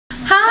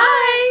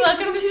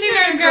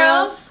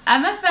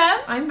I'm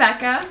FM. I'm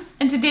Becca.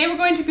 And today we're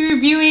going to be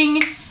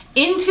reviewing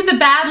Into the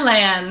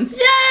Badlands.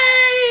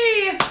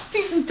 Yay!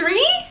 Season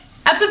 3?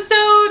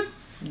 Episode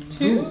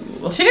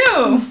 2.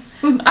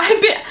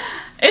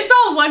 It's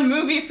all one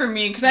movie for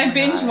me because I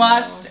binge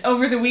watched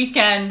over the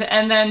weekend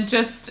and then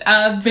just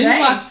binge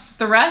watched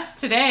the rest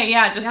today.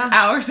 Yeah, just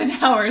hours and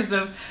hours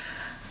of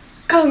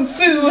kung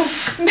fu,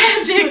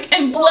 magic,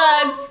 and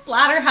blood,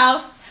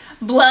 splatterhouse.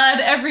 Blood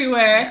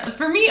everywhere.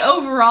 For me,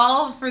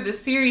 overall, for the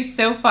series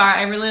so far,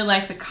 I really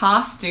like the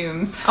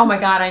costumes. Oh my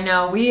god, I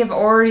know. We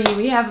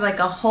have like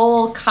a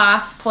whole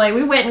cosplay.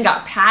 We went and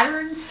got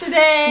patterns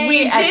today. We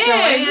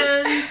did.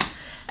 Joann's,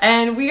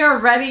 and we are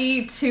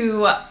ready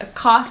to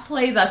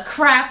cosplay the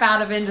crap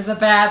out of Into the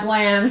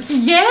Badlands.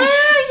 Yeah.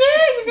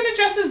 You're gonna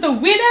dress as the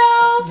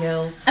widow.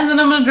 Yes. And then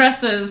I'm gonna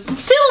dress as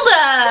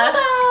Tilda.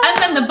 And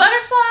then the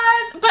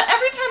butterflies. But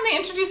every time they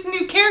introduce a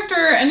new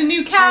character and a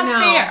new cast,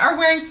 they are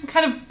wearing some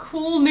kind of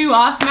cool, new,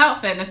 awesome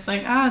outfit. And it's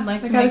like, I'd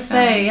like to make that. I gotta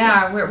say,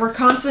 yeah, we're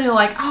constantly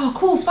like, oh,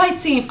 cool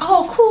fight scene.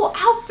 Oh, cool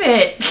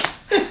outfit.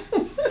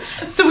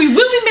 So we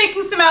will be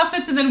making some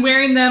outfits and then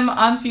wearing them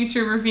on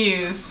future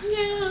reviews.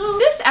 Yeah.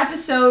 This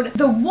episode,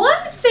 the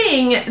one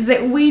thing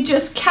that we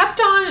just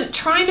kept on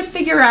trying to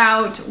figure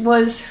out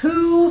was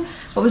who,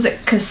 what was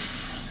it,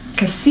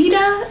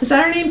 Casita? Is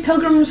that her name?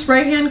 Pilgrim's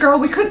right-hand girl?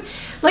 We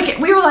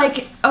were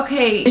like,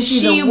 okay, is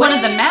she one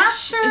of the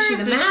masters? Is she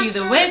the master? Is she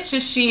the witch?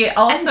 Is she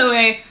also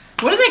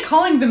what are they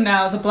calling them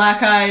now? The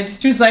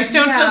black-eyed. She was like,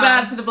 don't feel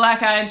bad for the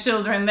black-eyed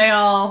children. They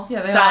all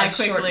die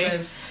quickly.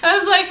 I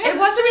was like, hey,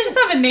 should we just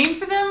have a name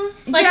for them?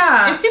 Like,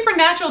 in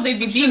Supernatural, they'd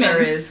be demons. Sure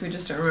there is. We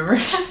just don't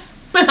remember.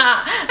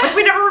 Like,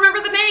 we never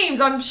remember the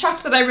names. I'm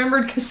shocked that I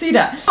remembered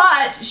Casita.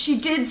 But she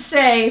did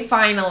say,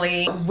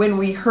 finally, when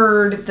we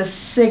heard the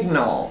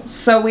signal.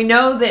 So we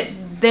know that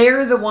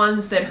they're the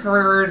ones that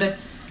heard...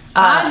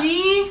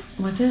 Baji?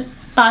 Was it?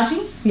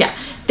 Baji? Yeah.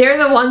 They're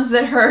the ones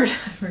that heard...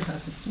 I forgot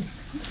his name.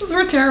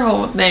 We're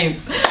terrible with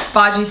names.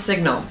 Baji's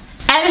signal.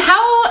 And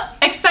how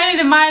excited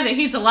am I that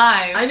he's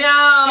alive? I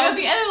know. You know, at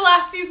the end of the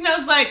last season, I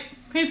was like,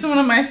 he's one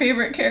of my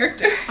favorite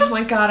characters. Oh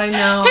my god, I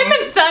know. Him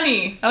and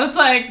Sunny. I was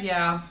like,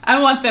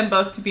 I want them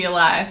both to be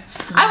alive.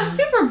 I was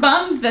super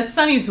bummed that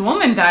Sunny's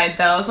woman died,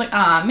 though. I was like,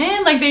 aw,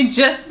 man, like they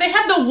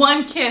had the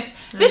one kiss.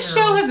 This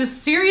show has a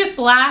serious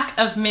lack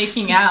of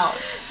making out.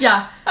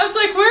 Yeah. I was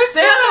like, where's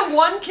They had the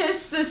one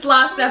kiss this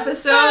last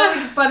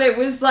episode, but it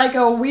was like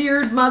a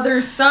weird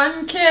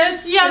mother-son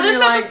kiss. Yeah,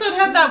 this episode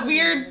had that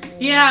weird,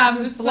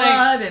 I'm just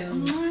blood like,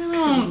 and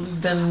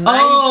the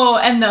knife. Oh,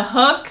 and the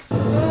hooks.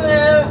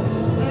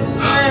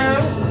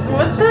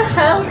 What the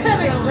hell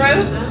kind of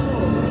gross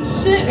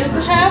shit is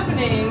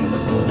happening?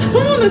 I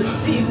want to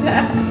see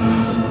that.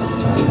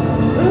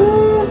 Oh.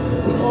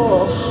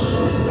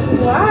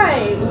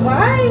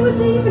 Why would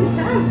they even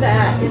have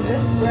that in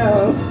this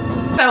show?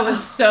 That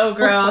was so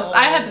gross.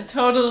 I had to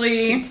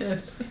totally look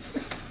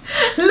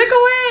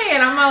away,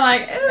 and I'm all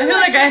like, I feel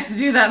like I have to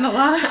do that in a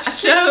lot of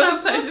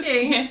shows. I just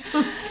can't.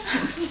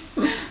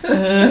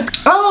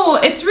 Oh,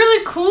 it's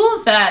really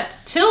cool that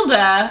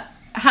Tilda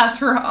has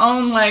her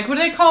own, like, what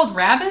are they called?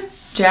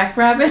 Rabbits?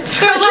 Jackrabbits?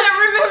 I can't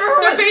remember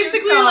what they're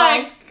basically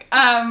like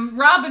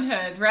Robin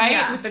Hood, right?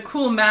 Yeah. With the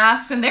cool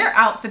masks, and their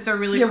outfits are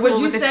really cool. Would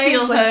you with say the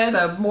teal hoods. Like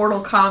the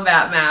Mortal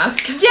Kombat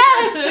mask?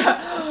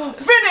 Yes!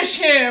 Finish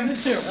him!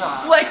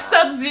 Like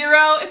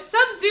Sub-Zero. It's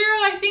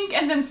Sub-Zero, I think,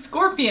 and then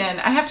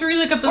Scorpion. I have to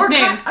relook up those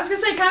names. I was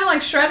gonna say kind of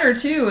like Shredder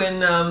too,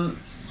 and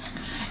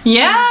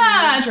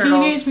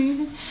Teenage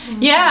Mutant.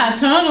 Yeah,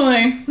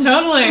 totally.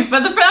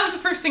 But that was the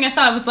first thing I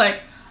thought. I was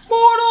like,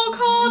 Mortal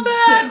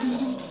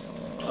Kombat.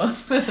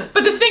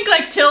 But to think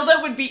like Tilda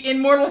would be in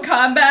Mortal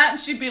Kombat and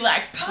she'd be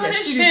like,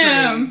 punish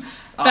him.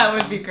 Awesome. That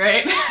would be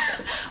great.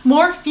 Yes.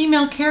 More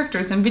female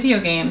characters in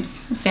video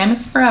games.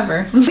 Samus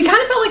forever. We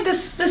kind of felt like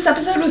this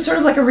episode was sort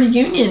of like a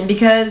reunion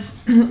because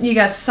you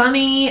got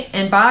Sunny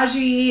and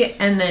Baji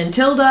and then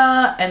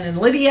Tilda and then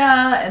Lydia,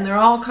 and they're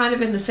all kind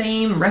of in the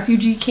same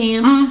refugee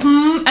camp.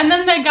 Mm-hmm. And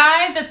then the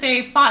guy that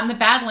they fought in the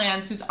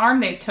Badlands whose arm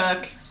they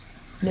took.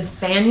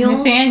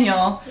 Nathaniel.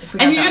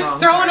 And you're just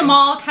throwing them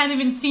all kind of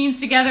in scenes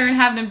together and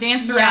having them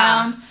dance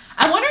around.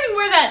 I'm wondering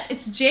where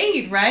it's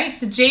Jade, right?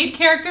 The Jade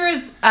character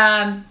is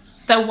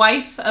the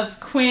wife of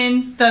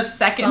Quinn, the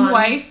second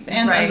wife,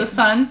 and the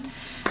son.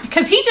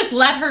 Because he just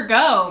let her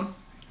go.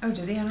 Oh,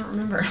 did he? I don't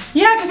remember.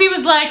 Yeah, because he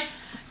was like,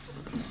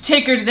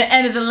 take her to the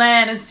end of the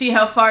land and see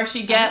how far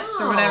she gets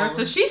or whatever.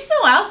 So she's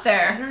still out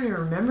there. I don't even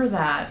remember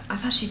that. I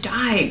thought she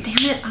died. Damn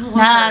it. I don't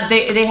like her.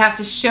 They have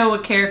to show a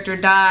character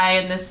die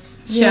in this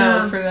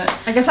show for that.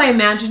 I guess I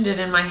imagined it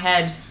in my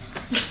head.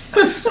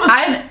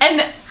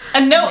 A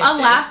note on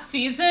last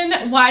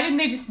season, why didn't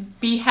they just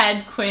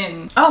behead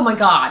Quinn? Oh my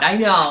god, I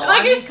know.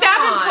 Like, he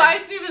stabbed him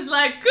twice and he was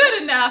like,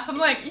 good enough. I'm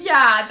like,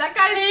 yeah, that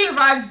guy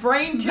survives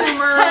brain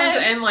tumors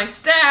and like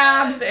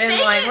stabs and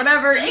like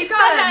whatever. You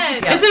got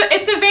it.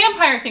 It's a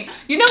vampire thing.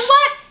 You know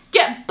what?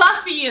 Get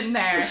Buffy in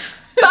there.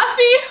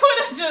 Buffy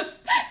would have just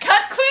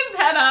cut Quinn's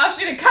head off.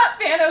 She'd have cut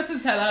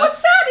Thanos' head off. What's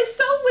sad? He's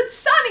so with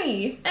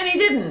Sunny, and he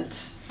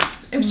didn't.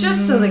 It was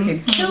just so they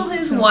could kill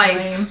his wife.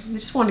 Lame. They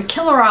just wanted to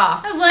kill her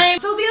off. That's lame.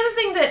 So the other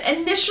thing that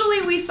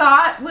initially we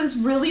thought was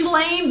really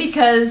lame,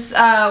 because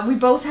we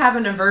both have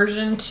an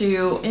aversion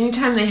to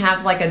anytime they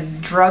have like a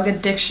drug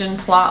addiction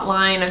plot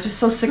line. I'm just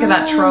so sick of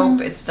that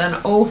trope. It's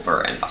done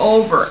over and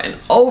over and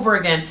over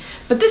again.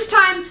 But this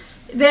time,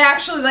 they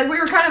actually, like, we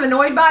were kind of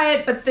annoyed by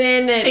it, but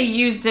then they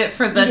used it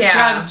for the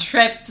drug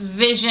trip,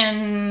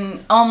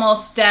 vision,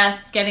 almost death,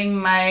 getting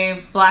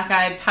my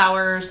black-eyed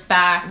powers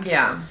back.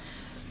 Yeah.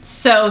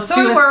 So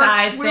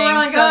suicide thing. We were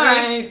like, so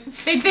alright.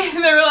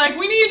 They were like,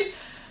 we need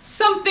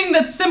something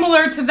that's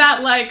similar to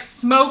that, like,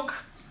 smoke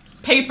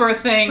paper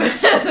thing.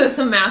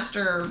 The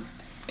master.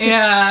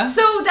 Yeah.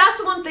 So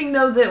that's one thing,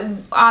 though, that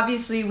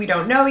obviously we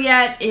don't know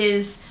yet,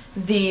 is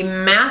the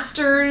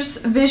master's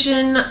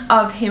vision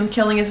of him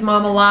killing his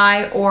mom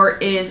alive, or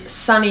is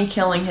Sonny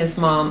killing his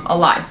mom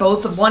alive?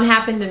 Both of one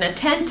happened in a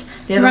tent,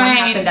 the other one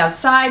happened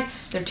outside.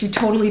 They're two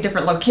totally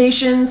different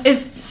locations.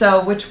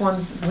 So which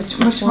one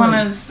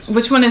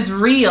is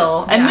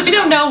real? And we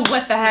don't know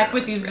what the heck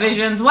with these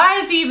visions.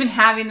 Why is he even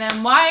having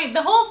them? Why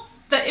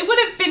it would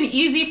have been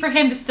easy for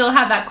him to still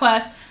have that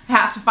quest. I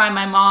have to find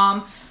my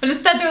mom. But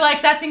instead they're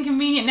like, that's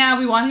inconvenient now.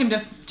 We want him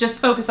to just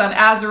focus on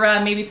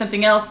Azura, maybe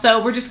something else.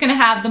 So we're just going to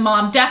have the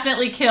mom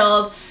definitely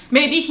killed.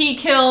 Maybe he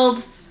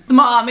killed the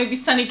mom. Maybe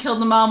Sonny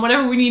killed the mom.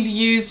 Whatever we need to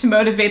use to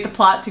motivate the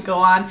plot to go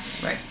on.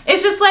 Right.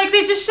 It's just like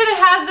they just should have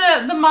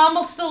had the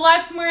mom still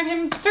alive somewhere and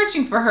him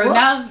searching for her. Well,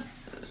 now,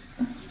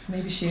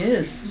 maybe she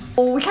is.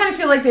 Well, we kind of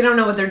feel like they don't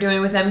know what they're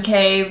doing with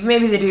MK.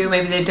 Maybe they do,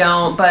 maybe they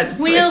don't. But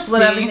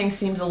everything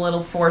seems a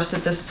little forced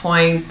at this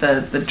point.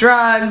 The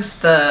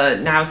drugs,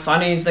 now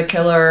Sonny's the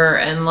killer,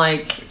 and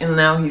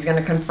now he's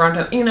gonna confront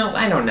him. You know,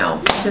 I don't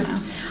know. Just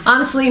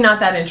honestly, not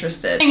that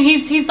interested.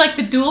 He's like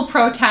the dual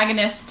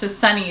protagonist to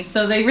Sonny,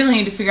 so they really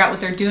need to figure out what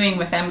they're doing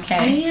with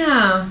MK.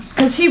 Yeah,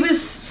 because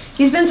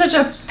he's been such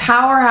a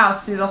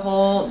powerhouse through the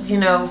whole,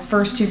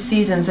 first two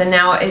seasons, and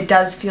now it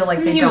does feel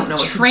like they don't know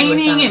what to do with him. He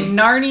was training in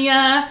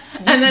Narnia,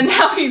 and then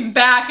now he's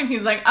back, and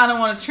he's like, I don't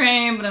want to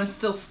train, but I'm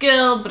still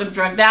skilled, but I'm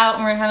drugged out,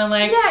 and we're kind of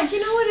like... Yeah, you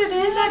know what it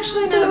is,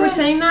 actually, now that we're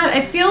saying that?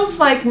 It feels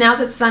like now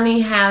that Sonny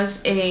has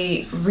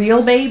a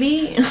real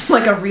baby,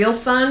 like a real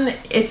son,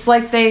 it's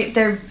like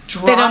they're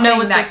dropping they don't know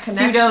what that the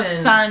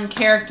pseudo-son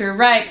character,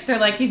 right? Because they're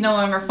like, he's no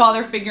longer a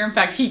father figure. In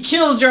fact, he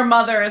killed your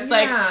mother. It's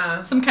like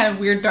some kind of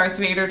weird Darth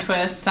Vader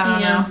twist. I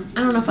don't know.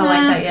 I don't know if I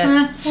like that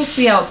yet. We'll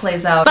see how it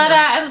plays out. But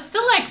I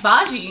still like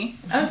Baji.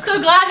 I was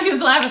so glad he was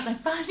alive. I was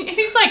like, Baji. And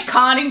he's like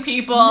conning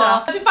people.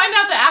 Yeah. To find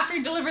out that after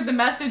he delivered the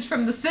message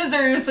from the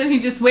scissors and he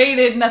just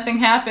waited, nothing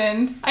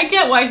happened. I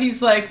get why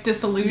he's like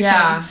disillusioned.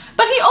 Yeah.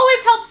 But he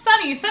always helps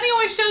Sonny. Sonny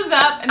always shows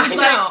up and he's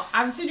like,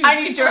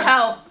 I need your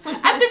help.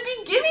 At the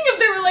beginning of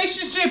their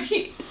relationship,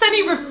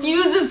 Sonny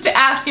refuses to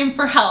ask him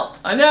for help.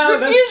 I know,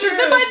 refuses. That's true.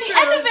 Then by the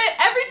end of it,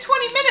 every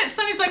 20 minutes,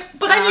 Sonny's like,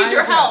 but I need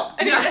your help.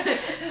 And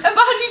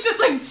Baji's just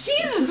like,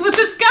 Jesus, with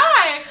this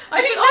guy. I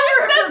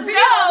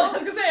was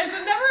gonna say, I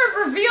should never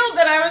have revealed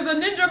that I was a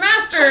ninja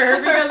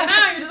master, because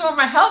now you just want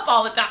my help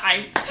all the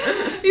time.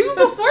 Even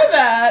before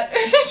that,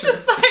 it's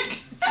just like,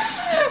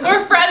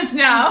 we're friends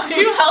now.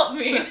 You help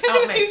me.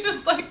 He's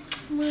just like,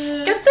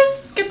 get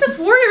this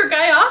warrior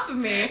guy off of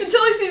me.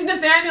 Until he sees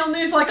Nathaniel, and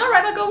then he's like, all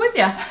right, I'll go with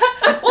you.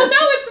 Well,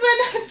 no,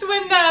 it's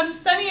when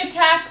Sonny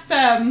attacks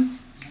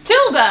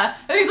Tilda,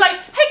 and he's like,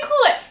 hey,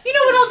 cool it. You know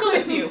what? I'll go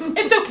with you.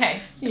 It's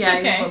okay. He's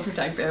a little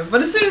protective.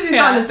 But as soon as he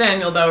saw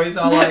Nathaniel, though, he's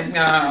all like,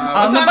 no.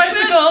 On the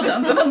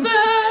bicycle.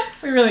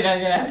 We really gotta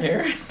get out of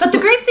here. But the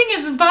great thing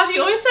is Baji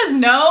always says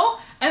no,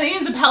 and he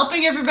ends up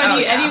helping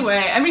everybody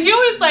anyway. I mean, he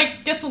always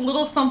gets a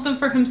little something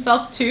for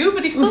himself too,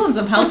 but he still ends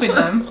up helping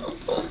them.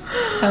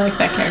 I like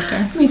that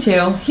character. Me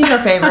too. He's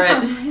our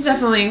favorite. He's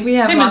definitely, we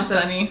have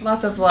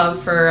lots of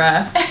love for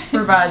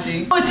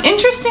Baji. Oh, it's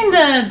interesting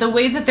the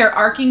way that they're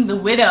arcing the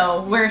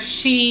widow, where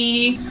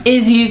she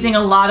is using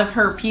a lot of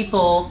her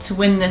people to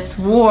win this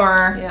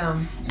war. Yeah.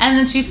 And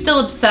then she's still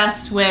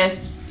obsessed with,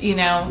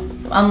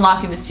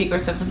 unlocking the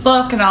secrets of the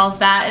book and all of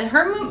that. And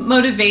her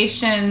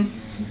motivation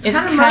is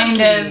kind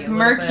of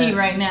murky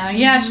right now.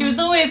 Yeah, she was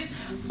always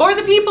for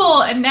the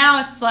people, and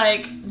now it's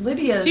like,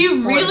 Lydia's do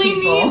you really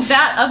need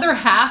that other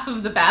half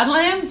of the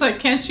Badlands? Like,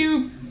 can't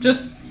you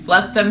just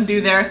let them do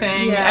their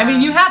thing? Yeah. I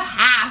mean, you have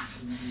half.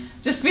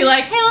 Just be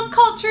like, hey, let's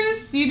call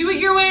truce. You do it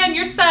your way on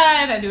your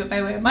side. I do it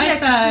my way on my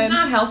side. Yeah, she's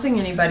not helping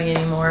anybody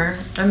anymore.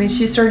 I mean,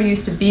 she sort of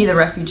used to be the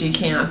refugee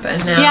camp,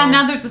 and now... Yeah,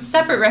 now there's a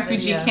separate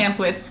refugee camp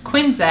with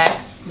Quinn's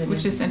ex,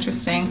 which is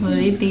interesting.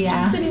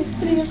 Lydia.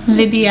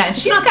 And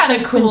she's got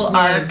a cool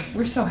arc.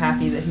 We're so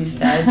happy that he's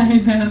dead. I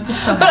know.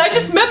 But I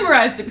just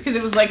memorized it because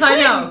it was like, Quinn.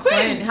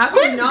 How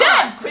Quinn's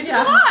dead. Quinn's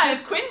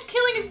alive. Quinn's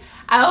killing his...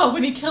 Oh,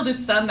 when he killed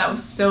his son, that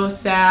was so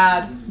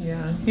sad.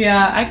 Yeah.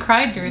 Yeah, I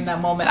cried during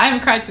that moment. I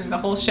haven't cried through the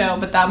whole show,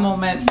 but that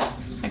moment,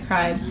 I cried.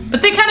 cried.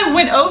 But they kind of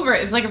went over it.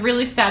 It was like a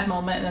really sad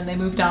moment, and then they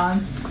moved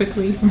on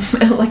quickly.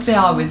 Like they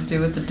always do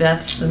with the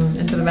deaths and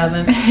Into the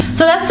Badlands.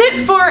 So that's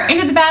it for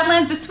Into the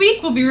Badlands this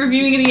week. We'll be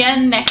reviewing it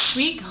again next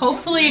week,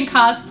 hopefully in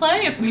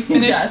cosplay if we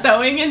finish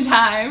sewing in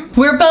time.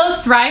 We're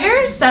both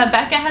writers.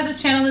 Becca has a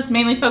channel that's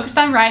mainly focused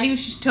on writing,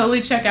 which you should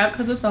totally check out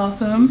because it's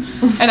awesome.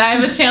 And I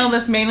have a channel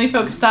that's mainly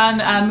focused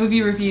on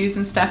movie reviews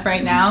and stuff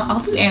right now. I'll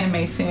do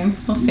anime soon.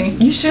 We'll see.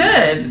 You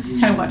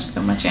should. I watch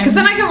so much anime. Because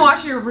then I can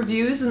watch your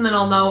reviews and then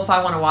I'll know if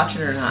I want to watch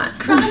it or not.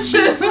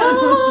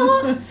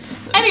 Crunchyroll.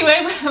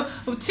 Anyway,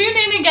 we'll tune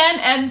in again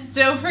and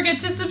don't forget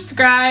to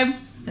subscribe.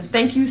 And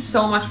thank you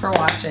so much for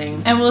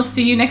watching. And we'll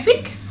see you next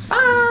week.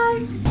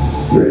 Bye.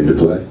 Ready to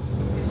play?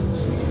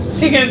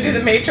 Is he gonna do the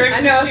Matrix?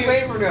 I know, I was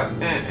waiting for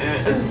him.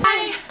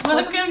 Hi.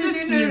 Welcome to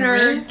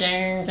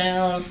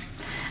Nerd.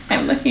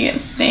 I'm looking at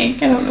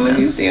Snake. I don't know what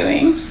he's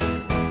doing.